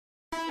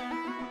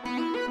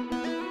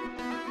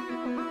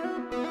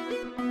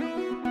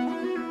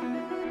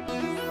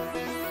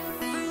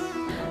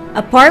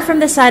Apart from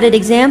the cited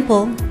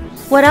example,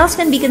 what else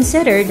can be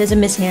considered as a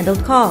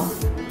mishandled call?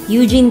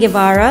 Eugene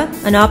Guevara,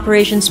 an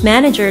operations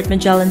manager at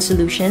Magellan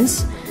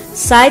Solutions,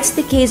 cites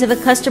the case of a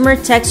customer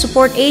tech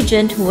support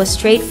agent who was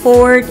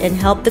straightforward and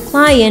helped the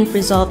client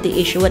resolve the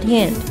issue at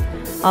hand,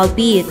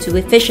 albeit too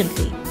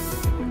efficiently.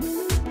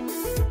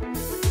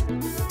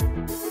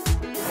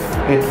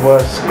 It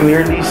was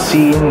clearly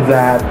seen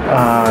that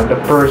the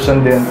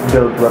person didn't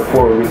build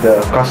rapport with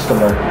the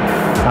customer.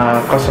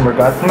 Customer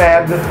got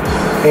mad,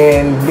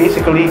 and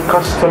basically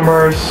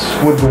customers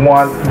would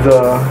want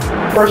the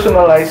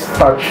personalized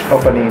touch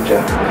of an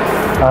agent.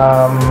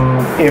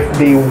 If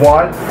they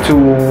want to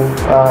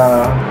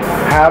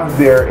have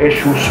their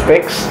issues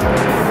fixed,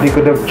 they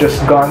could have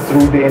just gone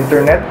through the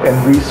internet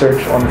and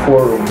researched on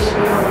forums.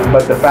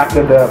 But the fact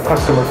that the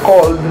customer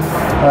called,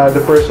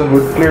 the person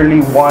would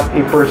clearly want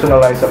a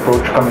personalized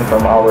approach coming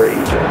from our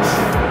agents.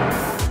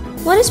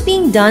 What is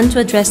being done to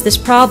address this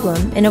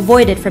problem and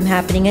avoid it from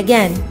happening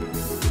again?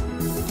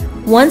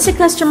 Once a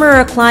customer or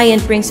a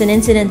client brings an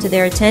incident to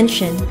their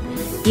attention,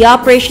 the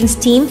operations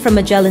team from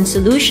Magellan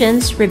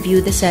Solutions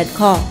review the said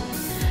call.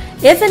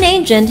 If an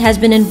agent has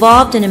been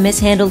involved in a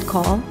mishandled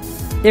call,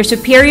 their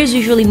superiors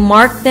usually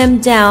mark them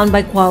down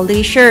by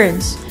quality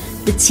assurance,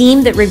 the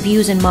team that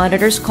reviews and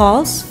monitors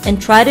calls,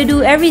 and try to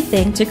do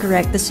everything to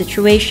correct the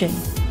situation.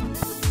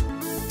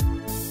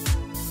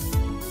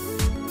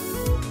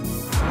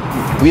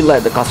 We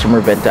let the customer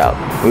vent out.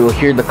 We will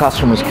hear the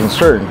customer's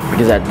concern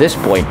because at this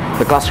point,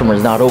 the customer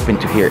is not open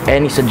to hear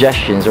any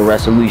suggestions or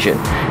resolution.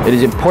 It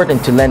is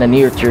important to lend an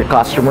ear to your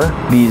customer,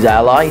 be his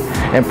ally,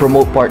 and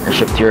promote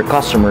partnership to your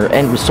customer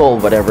and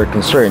resolve whatever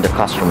concern the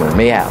customer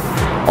may have.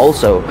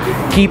 Also,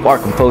 keep our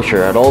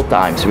composure at all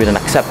times with an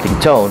accepting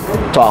tone,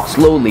 talk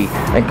slowly,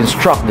 and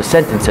construct the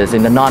sentences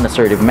in a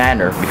non-assertive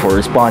manner before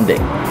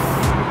responding.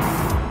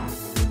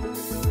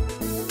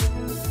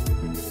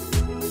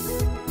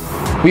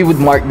 We would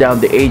mark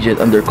down the agent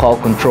under call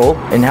control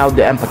and how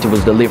the empathy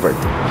was delivered.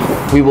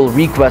 We will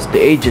request the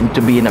agent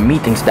to be in a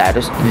meeting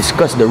status to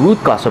discuss the root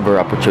cause of our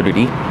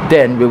opportunity.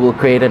 Then we will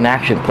create an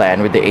action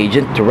plan with the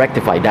agent to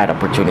rectify that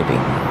opportunity.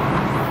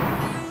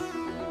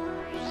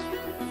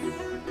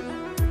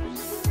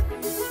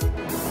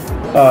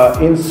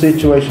 In a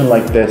situation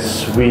like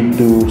this, we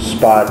do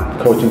spot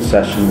coaching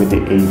session with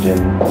the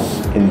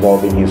agents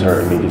involving his or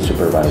her immediate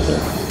supervisor.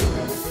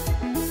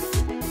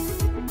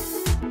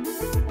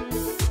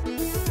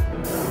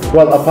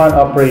 Well, upon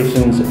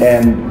operations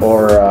and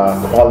or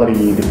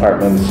quality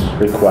department's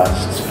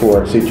requests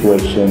for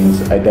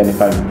situations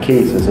identifying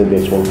cases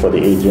eligible for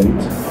the agent,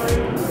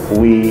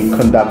 we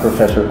conduct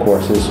refresher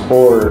courses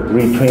or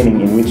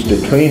retraining in which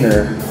the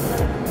trainer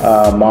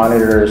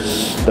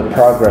monitors the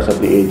progress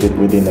of the agent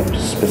within a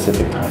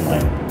specific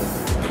timeline.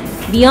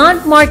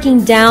 Beyond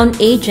marking down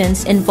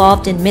agents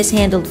involved in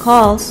mishandled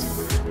calls,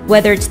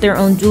 whether it's their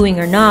own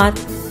doing or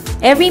not,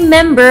 every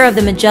member of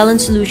the Magellan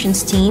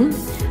Solutions team,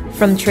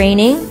 from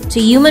training to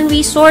human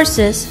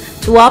resources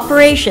to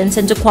operations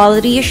and to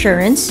quality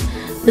assurance,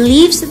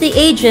 believes that the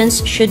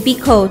agents should be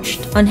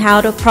coached on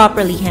how to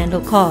properly handle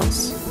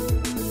calls.